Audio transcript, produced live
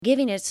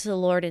giving it to the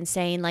Lord and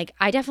saying, like,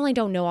 I definitely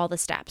don't know all the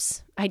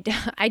steps. I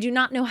do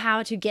not know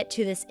how to get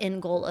to this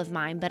end goal of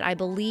mine, but I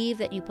believe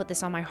that you put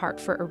this on my heart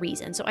for a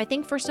reason. So I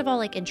think, first of all,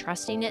 like,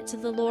 entrusting it to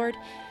the Lord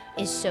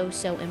is so,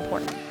 so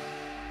important.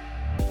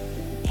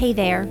 Hey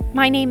there,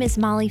 my name is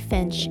Molly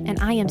Finch, and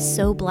I am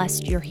so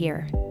blessed you're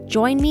here.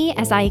 Join me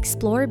as I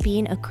explore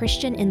being a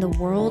Christian in the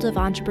world of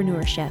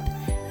entrepreneurship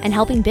and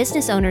helping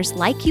business owners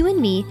like you and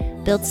me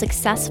build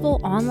successful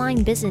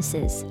online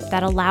businesses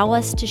that allow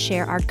us to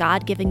share our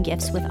God-given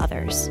gifts with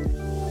others.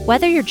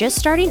 Whether you're just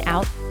starting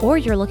out or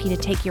you're looking to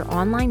take your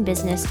online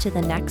business to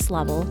the next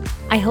level,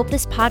 I hope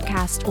this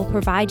podcast will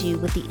provide you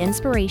with the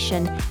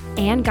inspiration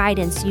and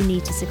guidance you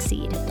need to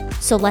succeed.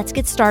 So let's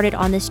get started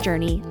on this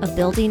journey of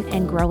building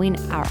and growing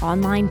our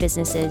online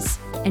businesses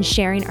and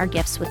sharing our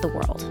gifts with the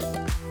world.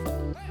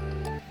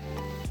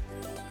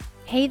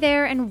 Hey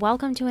there, and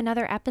welcome to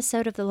another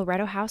episode of the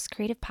Loretto House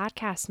Creative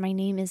Podcast. My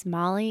name is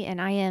Molly, and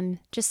I am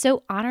just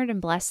so honored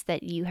and blessed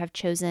that you have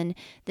chosen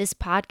this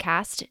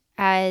podcast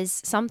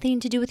as something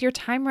to do with your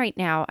time right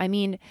now. I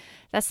mean,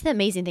 that's the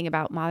amazing thing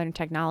about modern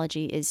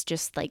technology is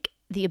just like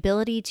the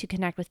ability to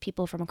connect with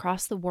people from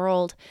across the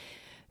world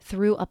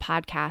through a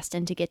podcast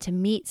and to get to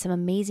meet some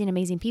amazing,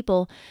 amazing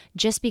people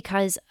just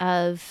because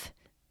of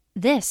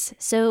this.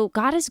 So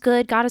God is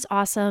good. God is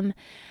awesome.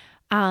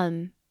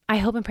 I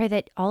hope and pray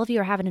that all of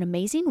you are having an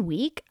amazing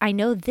week. I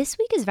know this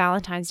week is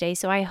Valentine's Day,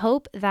 so I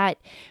hope that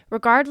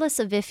regardless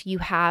of if you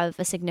have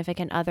a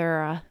significant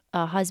other,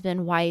 a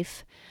husband,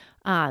 wife,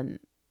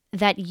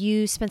 that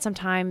you spend some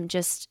time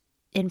just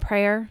in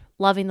prayer,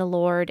 loving the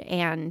Lord,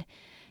 and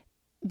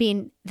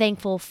being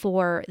thankful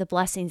for the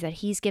blessings that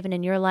He's given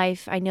in your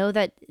life. I know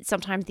that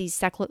sometimes these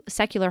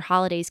secular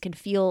holidays can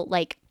feel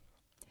like,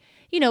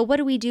 what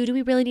do we do? Do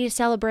we really need to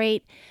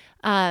celebrate?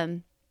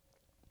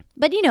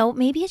 But,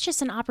 maybe it's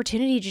just an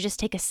opportunity to just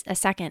take a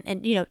second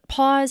and,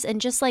 pause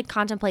and just like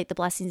contemplate the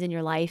blessings in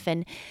your life.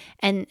 And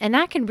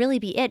that can really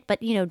be it.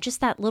 But,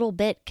 just that little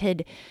bit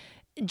could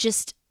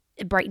just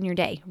brighten your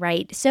day,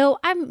 right? So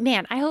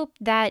I hope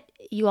that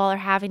you all are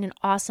having an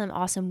awesome,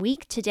 awesome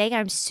week. Today,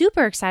 I'm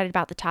super excited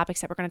about the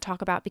topics that we're going to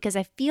talk about because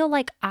I feel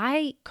like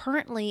I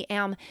currently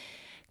am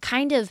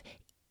kind of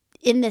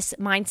in this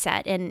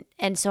mindset.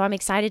 And so I'm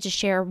excited to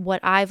share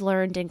what I've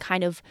learned and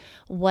kind of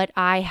what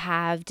I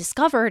have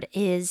discovered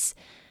is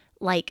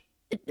like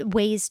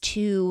ways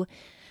to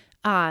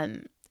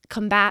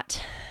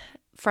combat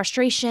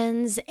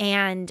frustrations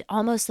and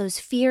almost those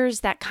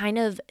fears that kind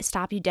of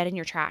stop you dead in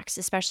your tracks,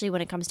 especially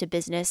when it comes to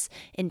business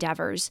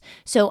endeavors.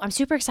 So I'm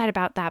super excited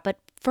about that. But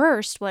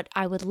first, what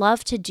I would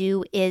love to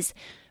do is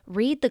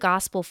read the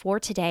gospel for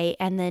today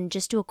and then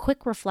just do a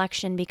quick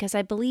reflection, because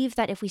I believe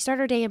that if we start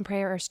our day in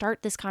prayer or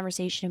start this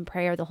conversation in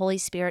prayer, the Holy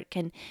Spirit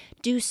can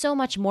do so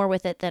much more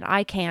with it than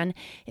I can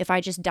if I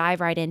just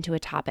dive right into a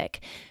topic.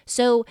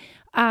 So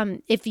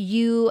if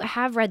you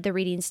have read the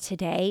readings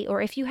today, or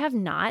if you have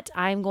not,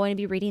 I'm going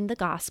to be reading the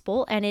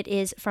gospel, and it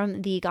is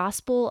from the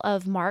Gospel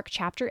of Mark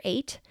chapter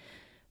 8,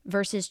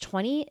 verses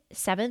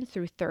 27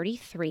 through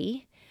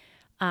 33.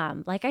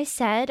 Like I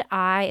said,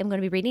 I am going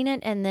to be reading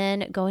it and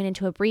then going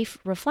into a brief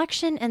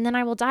reflection, and then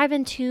I will dive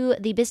into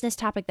the business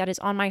topic that is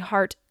on my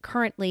heart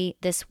currently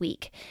this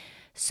week.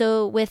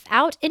 So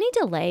without any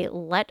delay,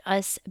 let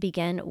us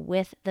begin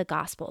with the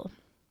gospel.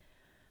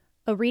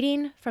 A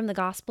reading from the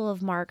Gospel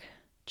of Mark,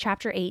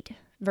 chapter 8,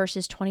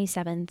 verses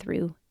 27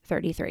 through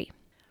 33.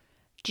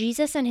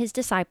 Jesus and his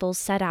disciples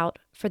set out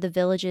for the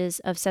villages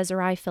of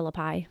Caesarea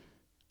Philippi.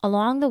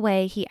 Along the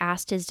way, he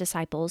asked his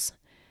disciples,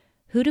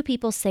 "Who do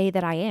people say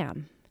that I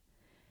am?"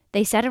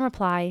 They said in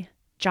reply,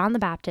 "John the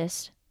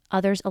Baptist,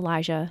 others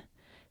Elijah,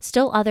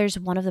 still others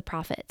one of the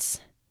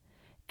prophets."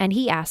 And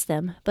he asked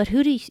them, "But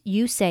who do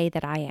you say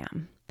that I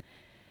am?"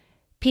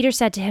 Peter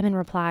said to him in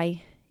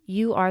reply,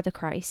 "You are the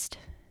Christ."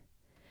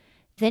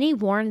 Then he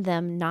warned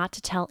them not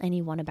to tell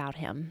anyone about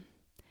him.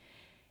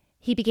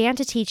 He began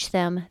to teach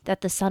them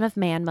that the Son of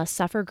Man must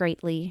suffer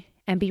greatly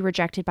and be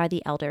rejected by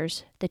the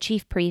elders, the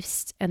chief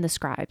priests, and the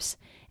scribes,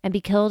 and be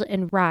killed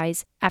and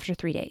rise after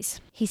 3 days.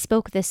 He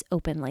spoke this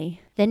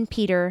openly. Then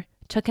Peter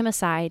took him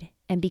aside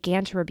and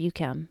began to rebuke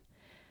him.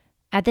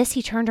 At this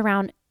he turned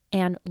around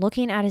and,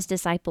 looking at his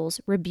disciples,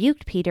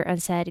 rebuked Peter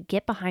and said,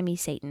 "Get behind me,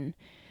 Satan.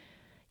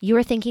 You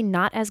are thinking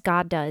not as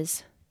God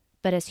does,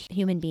 but as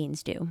human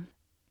beings do."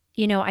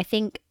 I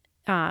think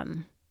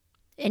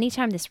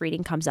anytime this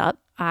reading comes up,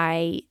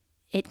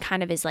 it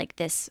kind of is like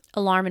this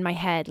alarm in my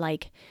head,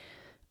 like,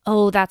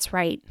 oh, that's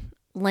right.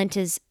 Lent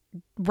is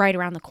right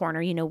around the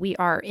corner. We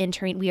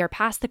are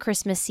past the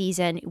Christmas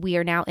season. We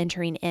are now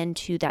entering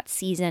into that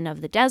season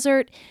of the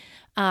desert,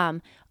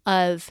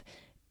 of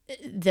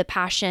the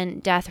passion,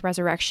 death,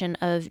 resurrection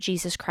of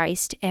Jesus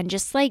Christ. And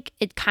just like,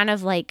 it kind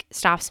of like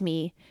stops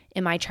me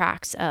in my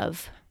tracks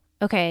of,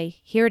 okay,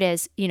 here it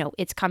is,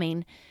 it's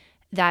coming.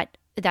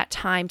 That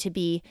time to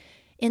be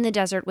in the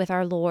desert with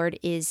our Lord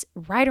is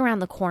right around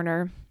the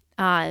corner.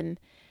 And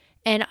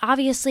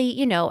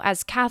obviously,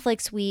 as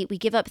Catholics, we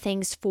give up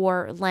things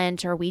for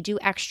Lent, or we do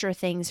extra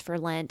things for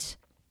Lent.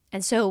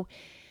 And so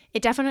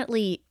it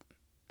definitely,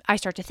 I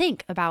start to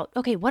think about,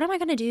 okay, what am I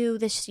going to do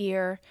this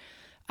year?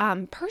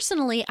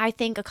 Personally, I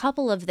think a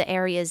couple of the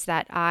areas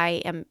that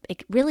I am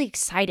really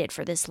excited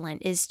for this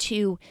Lent is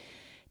to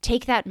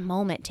take that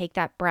moment, take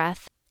that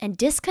breath, and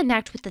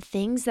disconnect with the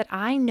things that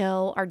I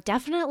know are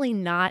definitely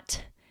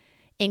not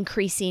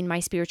increasing my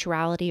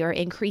spirituality or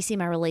increasing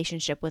my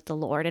relationship with the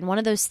Lord. And one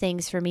of those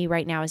things for me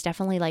right now is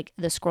definitely like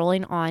the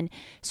scrolling on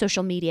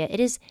social media. It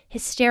is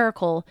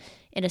hysterical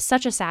in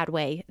such a sad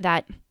way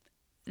that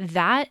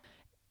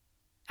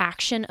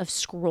action of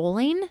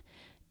scrolling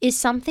is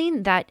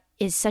something that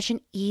is such an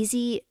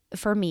easy,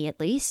 for me at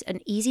least, an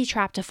easy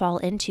trap to fall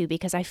into,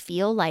 because I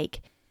feel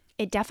like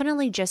it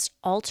definitely just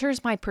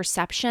alters my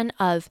perception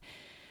of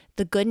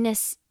the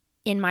goodness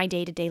in my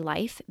day-to-day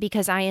life,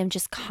 because I am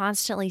just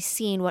constantly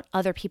seeing what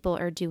other people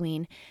are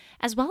doing,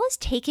 as well as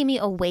taking me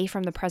away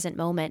from the present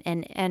moment.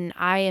 And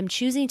I am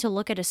choosing to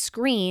look at a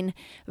screen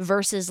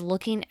versus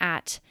looking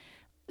at,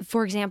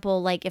 for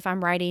example, like if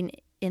I'm riding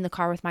in the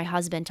car with my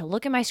husband, to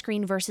look at my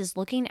screen versus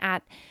looking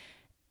at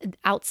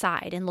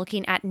outside and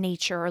looking at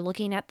nature or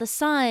looking at the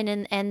sun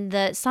and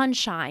the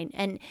sunshine.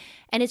 And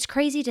it's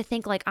crazy to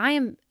think like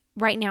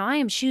right now I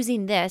am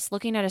choosing this,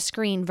 looking at a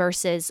screen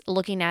versus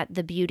looking at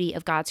the beauty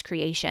of God's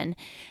creation.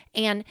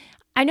 And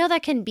I know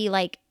that can be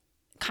like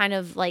kind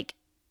of like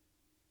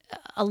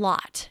a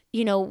lot.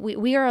 You know,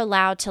 we are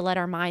allowed to let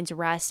our minds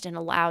rest and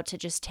allowed to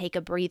just take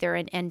a breather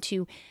and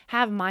to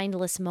have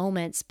mindless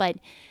moments. But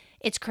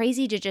it's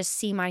crazy to just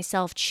see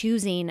myself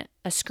choosing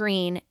a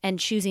screen and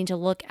choosing to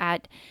look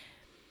at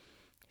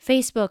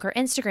Facebook or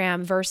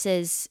Instagram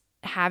versus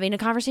having a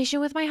conversation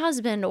with my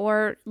husband,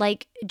 or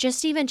like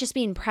just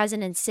being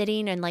present and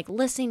sitting and like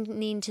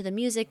listening to the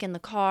music in the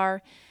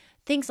car,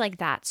 things like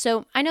that.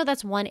 So I know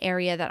that's one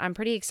area that I'm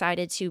pretty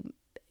excited to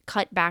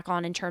cut back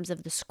on in terms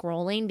of the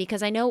scrolling,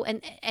 because I know,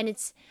 and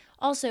it's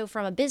also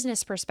from a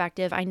business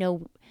perspective, I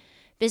know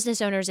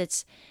business owners,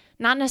 it's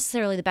not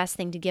necessarily the best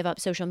thing to give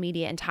up social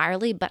media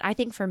entirely, but I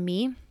think for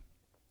me,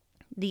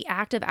 the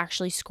act of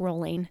actually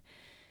scrolling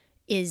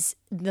is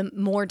the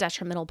more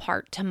detrimental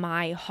part to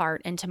my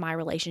heart and to my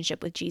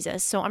relationship with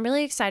Jesus. So I'm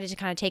really excited to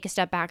kind of take a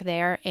step back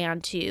there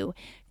and to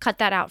cut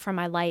that out from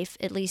my life,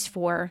 at least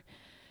for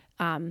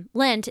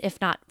Lent, if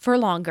not for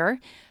longer.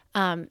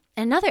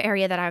 Another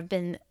area that I've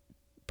been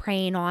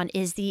praying on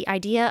is the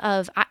idea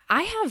of,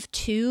 I have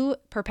 2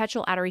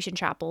 perpetual adoration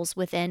chapels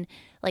within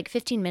like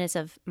 15 minutes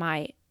of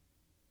my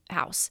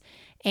house.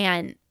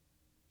 And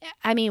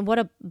I mean, what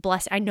a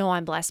blessing. I know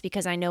I'm blessed,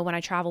 because I know when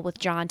I travel with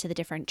John to the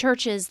different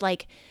churches,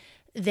 like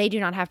they do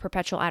not have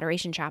perpetual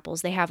adoration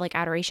chapels. They have like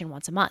adoration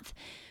once a month.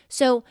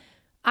 So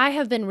I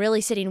have been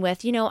really sitting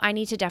with, I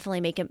need to definitely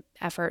make an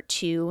effort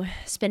to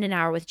spend an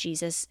hour with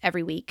Jesus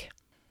every week,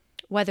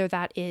 whether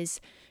that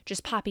is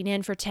just popping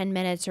in for 10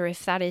 minutes or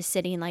if that is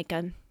sitting like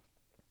a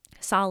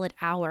solid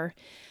hour.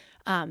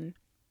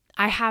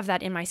 I have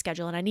that in my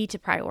schedule and I need to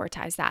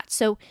prioritize that.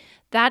 So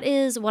that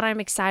is what I'm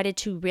excited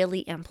to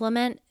really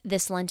implement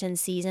this Lenten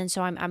season.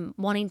 So I'm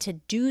wanting to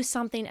do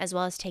something as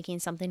well as taking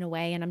something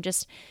away. And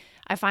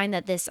I find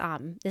that this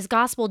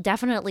gospel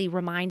definitely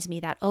reminds me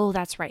that, oh,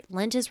 that's right,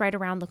 Lent is right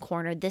around the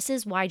corner. This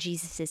is why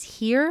Jesus is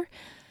here.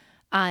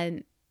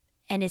 And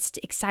it's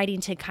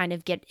exciting to kind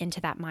of get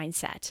into that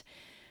mindset.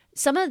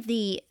 Some of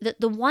the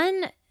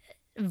one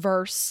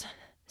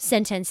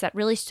sentence that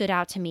really stood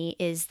out to me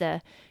is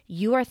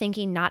you are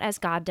thinking not as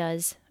God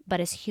does,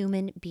 but as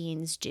human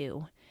beings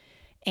do.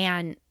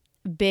 And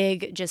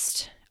big,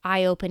 just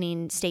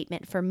eye-opening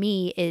statement for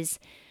me is,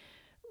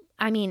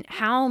 I mean,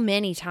 how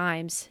many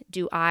times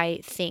do I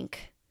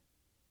think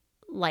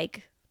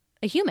like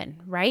a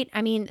human, right?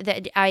 I mean,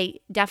 that I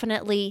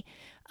definitely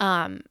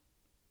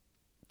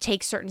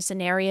take certain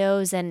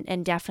scenarios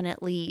and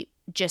definitely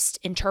just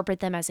interpret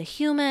them as a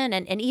human.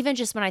 And even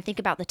just when I think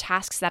about the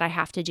tasks that I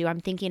have to do, I'm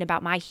thinking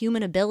about my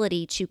human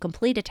ability to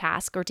complete a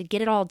task or to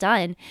get it all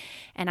done.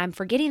 And I'm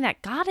forgetting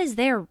that God is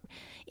there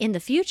in the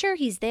future.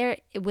 He's there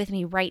with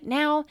me right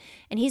now,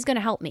 and he's going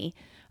to help me.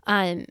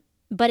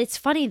 But it's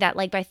funny that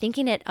like by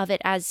thinking of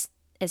it as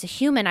a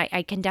human,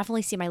 I can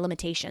definitely see my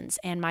limitations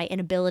and my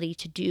inability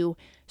to do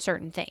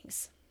certain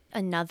things.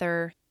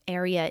 Another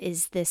area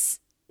is this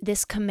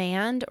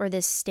command or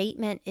this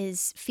statement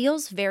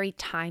feels very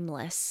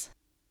timeless,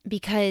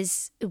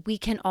 because we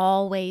can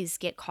always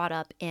get caught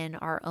up in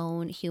our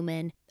own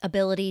human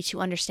ability to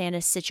understand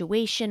a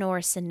situation or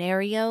a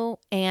scenario.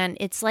 And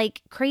it's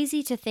like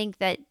crazy to think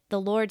that the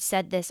Lord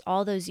said this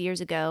all those years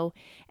ago,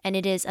 and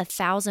it is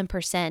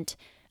 1,000%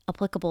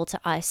 applicable to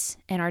us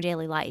in our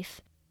daily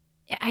life.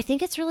 I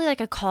think it's really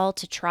like a call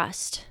to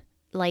trust,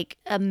 like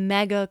a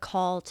mega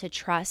call to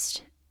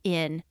trust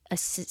in a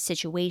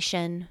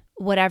situation,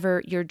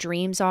 whatever your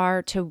dreams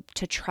are, to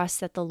trust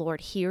that the Lord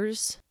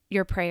hears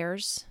your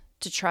prayers,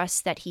 to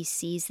trust that he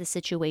sees the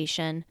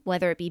situation,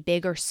 whether it be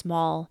big or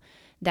small,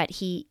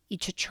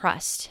 to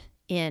trust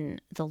in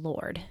the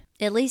Lord.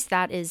 At least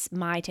that is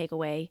my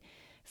takeaway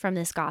from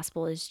this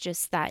gospel, is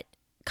just that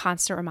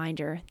constant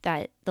reminder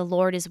that the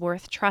Lord is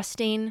worth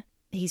trusting.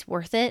 He's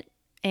worth it.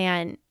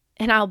 And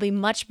I'll be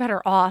much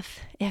better off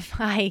if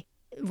I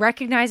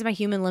recognize my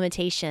human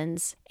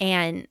limitations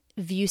and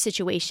view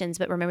situations,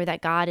 but remember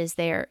that God is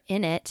there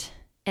in it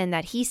and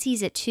that He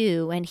sees it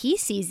too, and He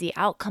sees the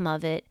outcome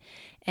of it,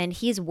 and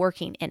He's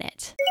working in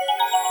it.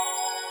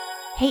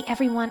 Hey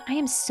everyone, I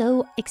am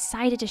so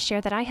excited to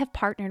share that I have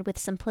partnered with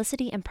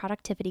Simplicity and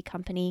Productivity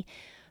Company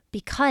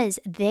because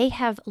they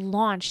have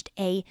launched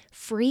a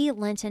free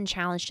Lenten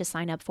challenge to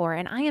sign up for.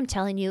 And I am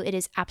telling you, it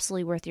is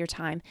absolutely worth your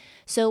time.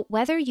 So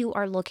whether you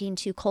are looking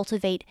to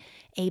cultivate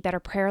a better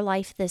prayer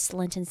life this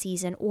Lenten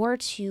season or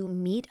to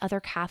meet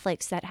other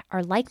Catholics that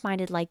are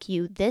like-minded like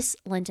you, this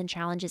Lenten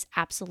challenge is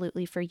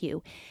absolutely for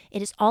you.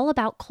 It is all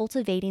about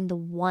cultivating the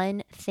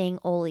one thing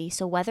only.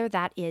 So whether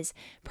that is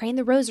praying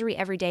the rosary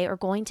every day or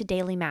going to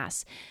daily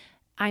mass,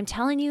 I'm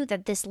telling you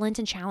that this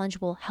Lenten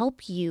challenge will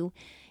help you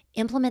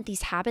implement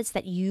these habits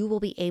that you will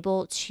be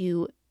able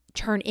to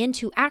turn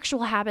into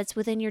actual habits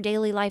within your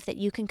daily life that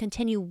you can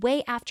continue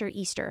way after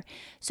Easter.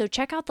 So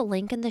check out the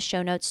link in the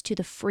show notes to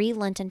the free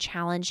Lenten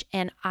challenge,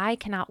 and I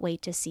cannot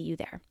wait to see you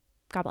there.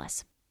 God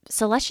bless.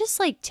 So let's just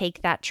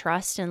take that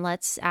trust and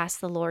let's ask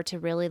the Lord to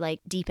really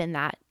deepen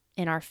that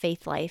in our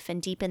faith life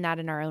and deepen that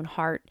in our own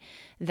heart,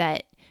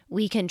 that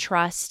we can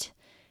trust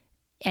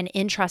and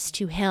entrust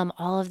to Him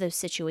all of those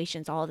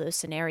situations, all of those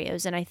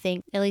scenarios. And I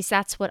think at least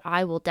that's what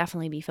I will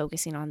definitely be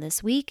focusing on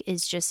this week,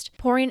 is just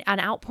pouring an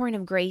outpouring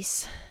of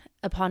grace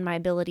upon my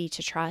ability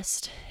to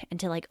trust and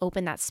to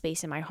open that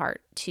space in my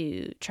heart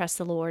to trust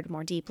the Lord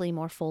more deeply,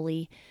 more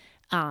fully,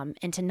 and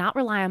to not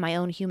rely on my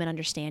own human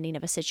understanding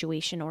of a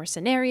situation or a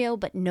scenario,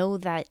 but know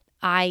that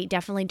I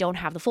definitely don't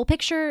have the full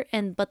picture,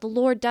 but the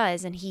Lord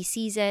does, and He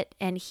sees it,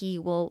 and He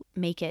will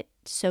make it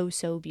so,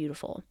 so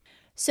beautiful.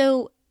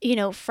 So,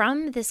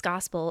 from this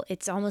gospel,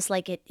 it's almost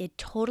like it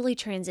totally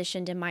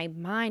transitioned in my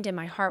mind and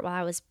my heart while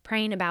I was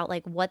praying about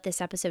what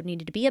this episode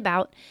needed to be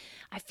about.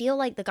 I feel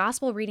like the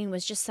gospel reading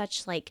was just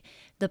such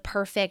the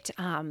perfect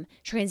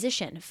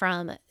transition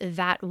from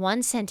that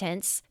one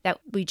sentence that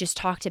we just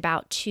talked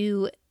about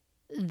to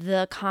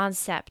the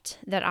concept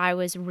that I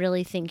was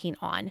really thinking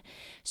on.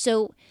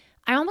 So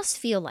I almost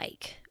feel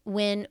like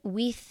when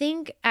we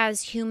think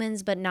as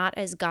humans but not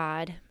as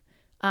God,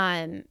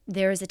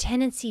 there is a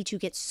tendency to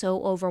get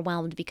so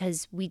overwhelmed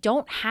because we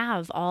don't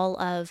have all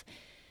of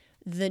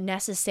the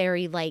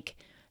necessary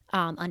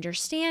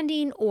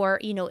understanding, or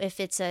if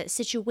it's a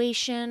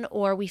situation,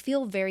 or we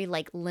feel very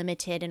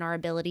limited in our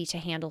ability to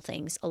handle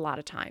things a lot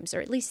of times, or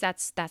at least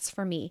that's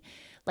for me.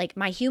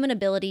 My human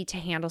ability to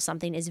handle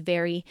something is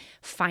very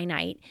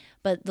finite,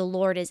 but the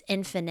Lord is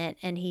infinite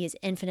and He is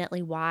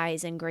infinitely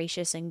wise and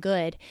gracious and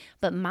good,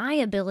 but my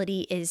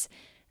ability is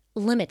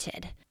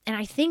limited. And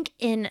I think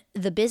in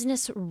the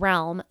business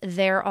realm,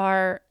 there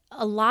are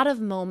a lot of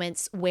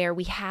moments where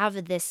we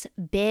have this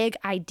big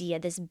idea,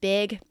 this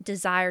big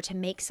desire to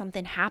make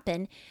something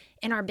happen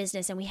in our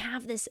business, and we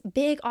have this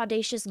big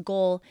audacious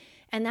goal,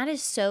 and that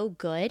is so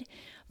good.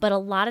 But a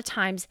lot of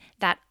times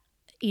that,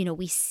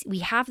 we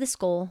have this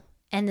goal,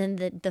 and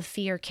then the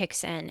fear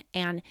kicks in,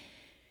 and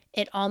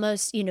it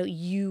almost,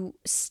 you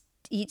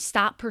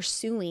stop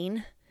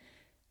pursuing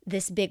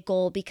this big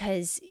goal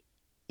because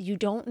you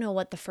don't know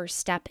what the first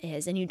step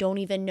is, and you don't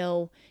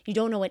know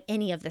what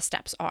any of the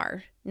steps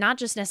are. Not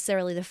just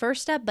necessarily the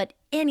first step, but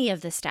any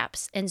of the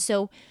steps. And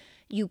so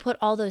you put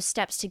all those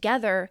steps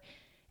together,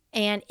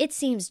 and it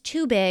seems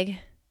too big,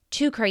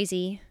 too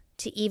crazy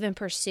to even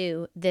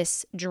pursue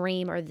this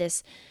dream or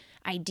this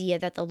idea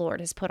that the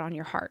Lord has put on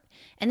your heart.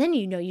 And then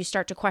you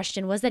start to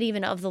question, was that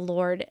even of the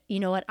Lord? You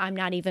know what? I'm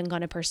not even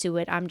going to pursue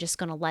it. I'm just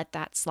going to let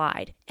that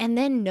slide. And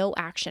then no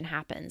action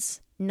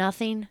happens.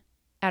 Nothing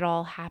at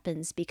all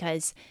happens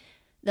because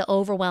the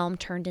overwhelm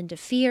turned into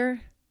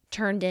fear,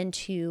 turned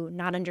into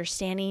not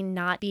understanding,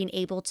 not being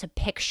able to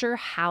picture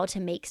how to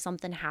make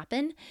something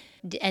happen.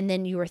 And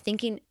then you were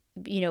thinking,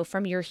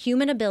 from your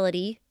human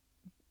ability,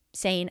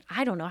 saying,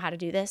 I don't know how to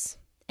do this.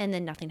 And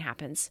then nothing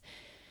happens.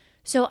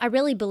 So I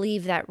really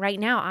believe that right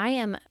now I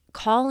am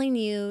calling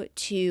you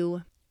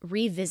to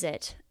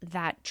revisit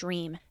that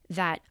dream,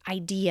 that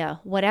idea,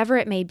 whatever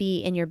it may be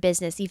in your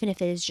business, even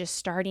if it is just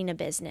starting a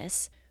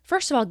business.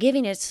 First of all,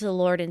 giving it to the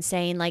Lord and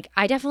saying,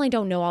 I definitely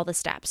don't know all the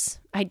steps.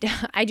 I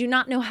do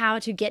not know how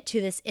to get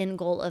to this end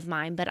goal of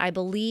mine, but I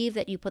believe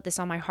that you put this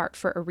on my heart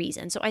for a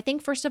reason. So I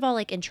think, first of all,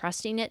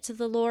 entrusting it to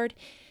the Lord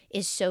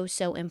is so,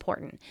 so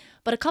important.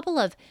 But a couple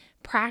of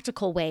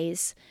practical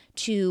ways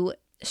to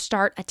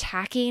start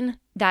attacking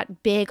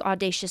that big,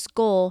 audacious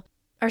goal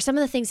are some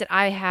of the things that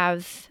I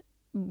have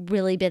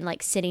really been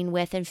sitting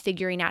with and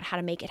figuring out how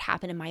to make it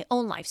happen in my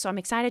own life. So I'm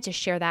excited to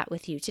share that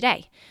with you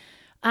today.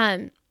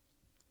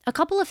 A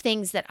couple of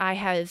things that I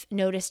have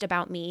noticed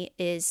about me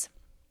is,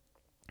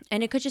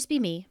 and it could just be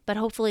me, but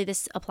hopefully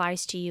this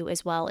applies to you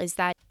as well, is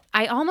that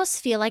I almost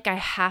feel like I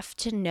have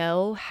to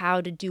know how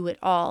to do it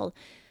all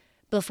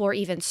before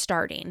even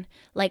starting.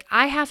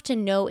 I have to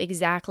know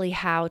exactly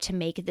how to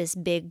make this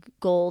big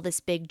goal, this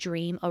big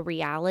dream a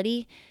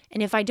reality.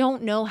 And if I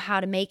don't know how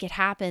to make it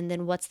happen,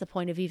 then what's the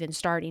point of even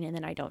starting? And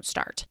then I don't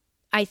start.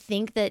 I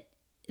think that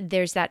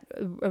there's that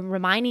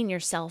reminding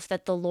yourself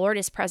that the Lord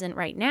is present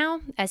right now,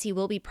 as He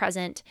will be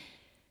present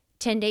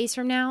 10 days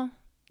from now,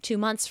 2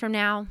 months from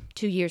now,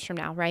 2 years from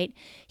now, right?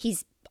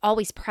 He's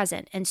always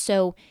present. And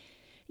so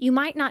you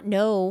might not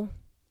know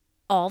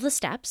all the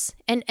steps,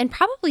 and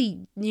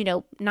probably,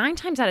 9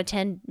 times out of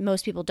 10,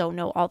 most people don't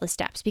know all the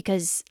steps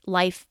because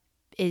life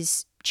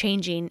is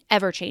changing,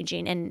 ever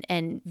changing,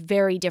 and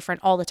very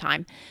different all the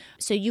time.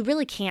 So you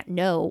really can't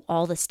know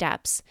all the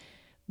steps,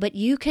 but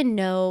you can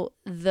know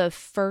the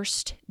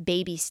first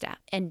baby step,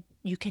 and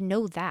you can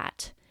know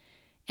that.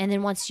 And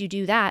then once you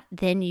do that,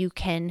 then you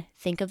can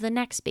think of the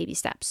next baby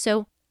step.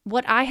 So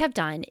what I have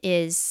done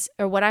is,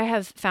 or what I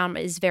have found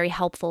is very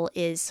helpful,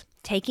 is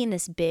taking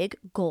this big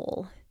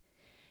goal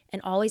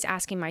and always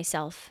asking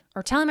myself,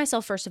 or telling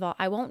myself, first of all,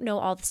 I won't know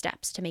all the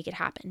steps to make it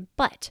happen,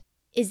 but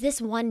is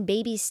this one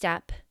baby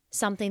step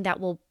something that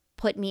will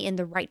put me in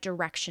the right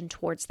direction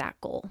towards that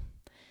goal?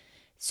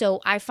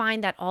 So I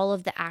find that all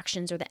of the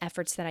actions or the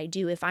efforts that I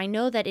do, if I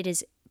know that it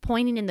is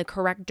pointing in the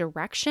correct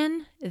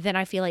direction, then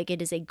I feel like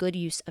it is a good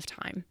use of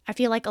time. I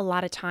feel like a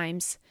lot of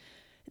times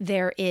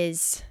there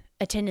is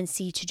a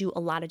tendency to do a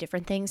lot of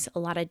different things, a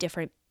lot of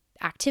different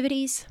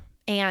activities,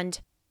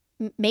 and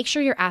make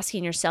sure you're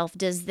asking yourself,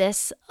 does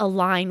this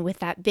align with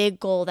that big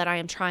goal that I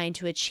am trying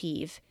to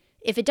achieve?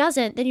 If it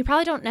doesn't, then you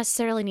probably don't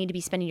necessarily need to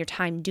be spending your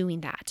time doing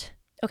that.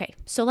 Okay,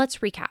 so let's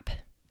recap.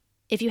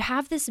 If you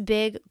have this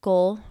big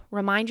goal,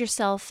 remind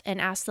yourself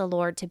and ask the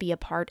Lord to be a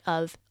part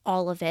of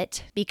all of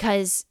it,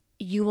 because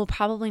you will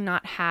probably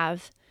not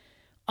have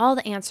all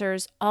the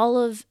answers, all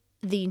of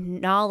the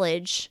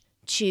knowledge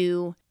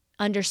to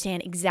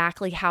understand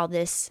exactly how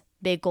this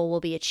big goal will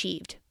be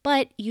achieved.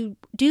 But you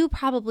do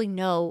probably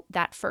know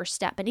that first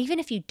step. And even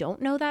if you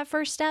don't know that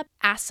first step,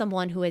 ask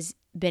someone who has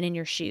been in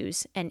your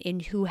shoes and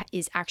who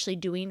is actually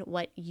doing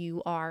what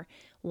you are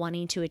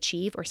wanting to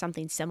achieve or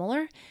something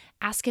similar.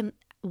 Ask him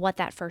what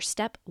that first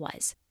step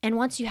was. And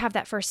once you have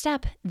that first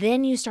step,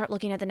 then you start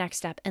looking at the next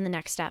step and the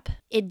next step.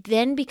 It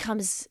then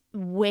becomes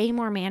way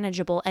more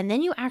manageable. And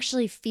then you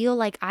actually feel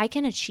like I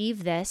can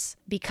achieve this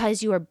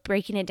because you are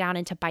breaking it down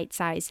into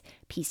bite-sized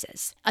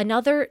pieces.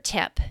 Another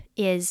tip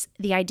is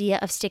the idea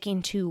of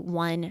sticking to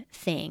one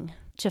thing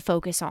to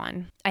focus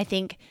on. I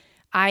think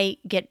I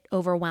get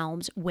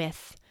overwhelmed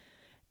with,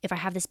 if I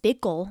have this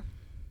big goal,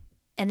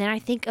 and then I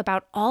think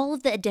about all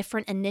of the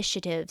different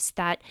initiatives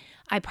that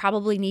I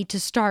probably need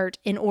to start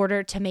in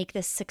order to make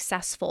this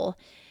successful.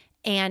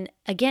 And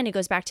again, it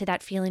goes back to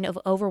that feeling of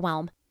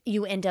overwhelm.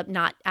 You end up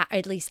not,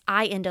 at least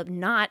I end up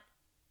not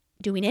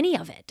doing any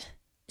of it.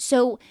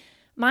 So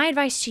my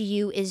advice to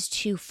you is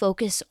to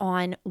focus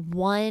on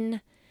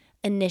one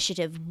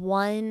initiative,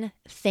 one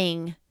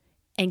thing,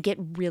 and get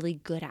really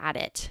good at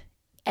it.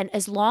 And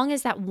as long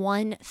as that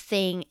one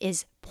thing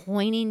is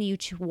pointing you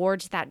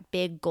towards that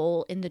big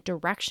goal, in the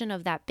direction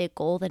of that big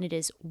goal, then it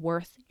is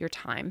worth your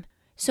time.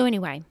 So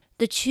anyway,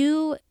 the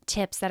 2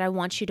 tips that I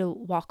want you to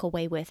walk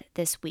away with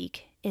this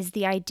week is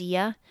the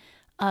idea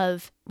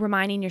of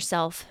reminding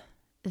yourself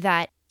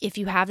that if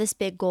you have this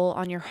big goal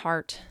on your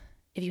heart,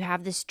 if you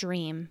have this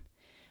dream,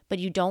 but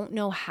you don't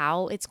know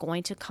how it's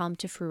going to come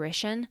to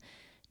fruition,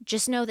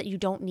 just know that you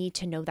don't need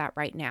to know that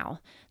right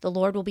now. The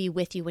Lord will be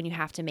with you when you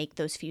have to make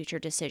those future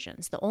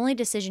decisions. The only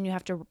decision you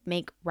have to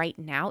make right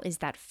now is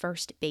that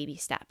first baby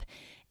step.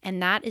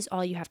 And that is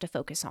all you have to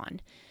focus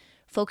on.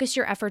 Focus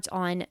your efforts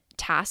on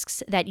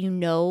tasks that you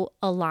know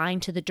align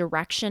to the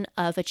direction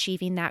of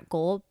achieving that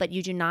goal, but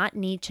you do not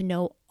need to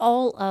know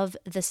all of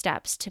the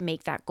steps to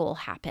make that goal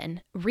happen.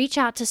 Reach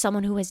out to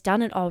someone who has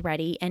done it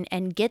already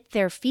and get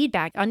their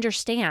feedback,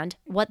 understand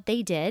what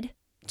they did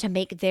to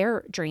make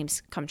their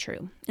dreams come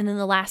true. And then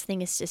the last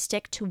thing is to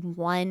stick to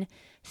one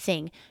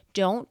thing.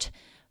 Don't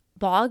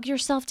bog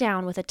yourself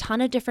down with a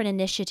ton of different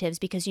initiatives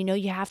because you know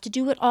you have to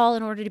do it all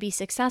in order to be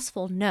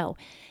successful. No,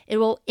 it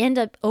will end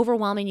up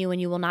overwhelming you and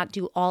you will not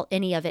do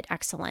any of it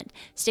excellent.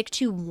 Stick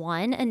to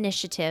one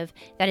initiative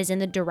that is in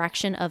the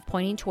direction of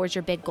pointing towards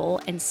your big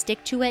goal and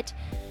stick to it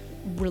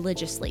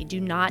religiously.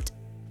 Do not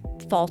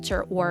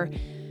falter or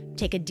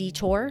take a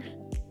detour.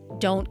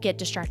 Don't get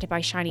distracted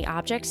by shiny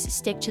objects.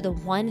 Stick to the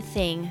one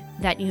thing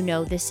that you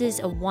know, this is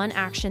a one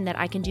action that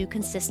I can do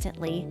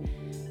consistently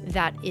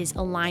that is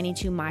aligning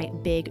to my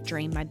big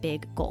dream, my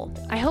big goal.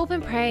 I hope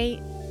and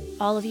pray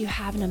all of you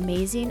have an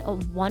amazing, a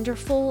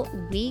wonderful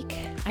week.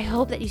 I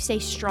hope that you stay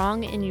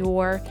strong in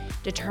your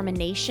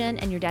determination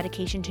and your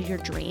dedication to your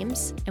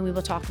dreams, and we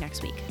will talk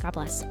next week. God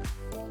bless.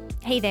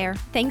 Hey there,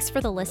 thanks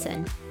for the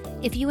listen.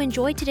 If you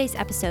enjoyed today's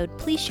episode,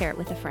 please share it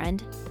with a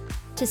friend.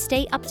 To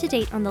stay up to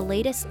date on the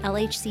latest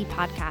LHC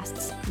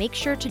podcasts, make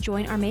sure to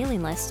join our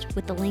mailing list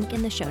with the link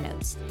in the show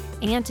notes,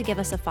 and to give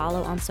us a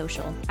follow on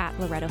social at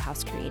Loretto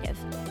House Creative.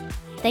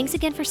 Thanks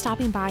again for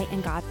stopping by,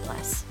 and God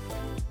bless.